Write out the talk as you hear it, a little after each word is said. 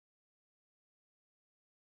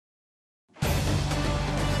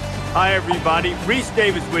Hi, everybody. Reese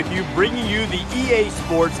Davis with you, bringing you the EA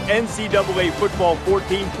Sports NCAA Football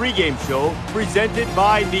 14 pregame show presented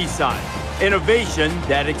by Nissan. Innovation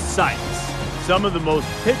that excites. Some of the most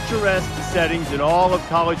picturesque settings in all of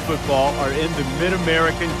college football are in the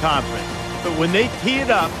Mid-American Conference. But when they tee it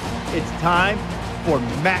up, it's time for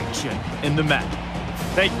MACtion in the MAC.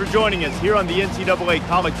 Thanks for joining us here on the NCAA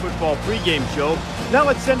College Football pregame show. Now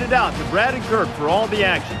let's send it out to Brad and Kirk for all the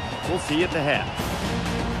action. We'll see you at the half.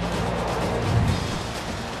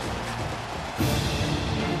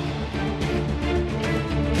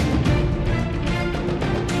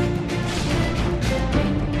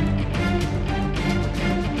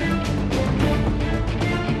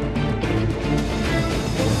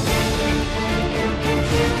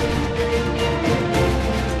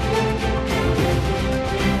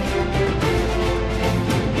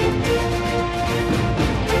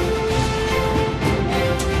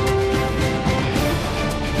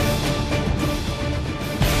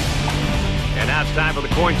 Time for the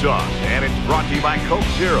coin toss, and it's brought to you by Coke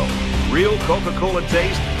Zero. Real Coca-Cola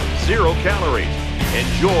taste, 0 calories.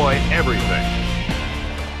 Enjoy everything.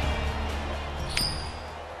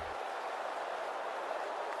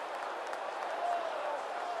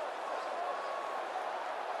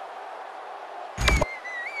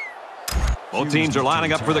 Both teams are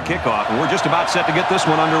lining up for the kickoff, and we're just about set to get this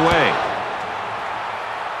one underway.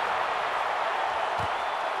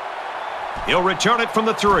 He'll return it from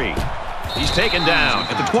the 3. He's taken down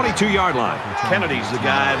at the 22-yard line. Kennedy's the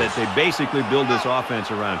guy that they basically build this offense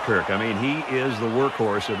around, Kirk. I mean, he is the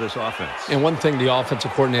workhorse of this offense. And one thing the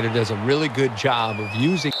offensive coordinator does a really good job of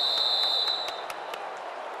using.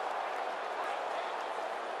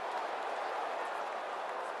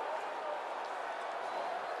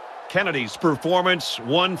 Kennedy's performance,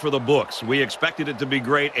 one for the books. We expected it to be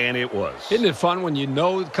great, and it was. Isn't it fun when you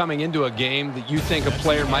know coming into a game that you think a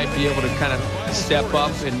player might be able to kind of step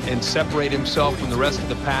up and separate himself from the rest of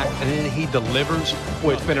the pack, and then he delivers?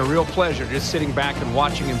 Boy, it's been a real pleasure just sitting back and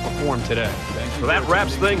watching him perform today. So that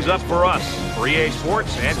wraps things up for us. For EA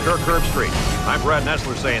Sports and Kirk Herbstreit, I'm Brad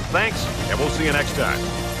Nessler saying thanks, and we'll see you next time.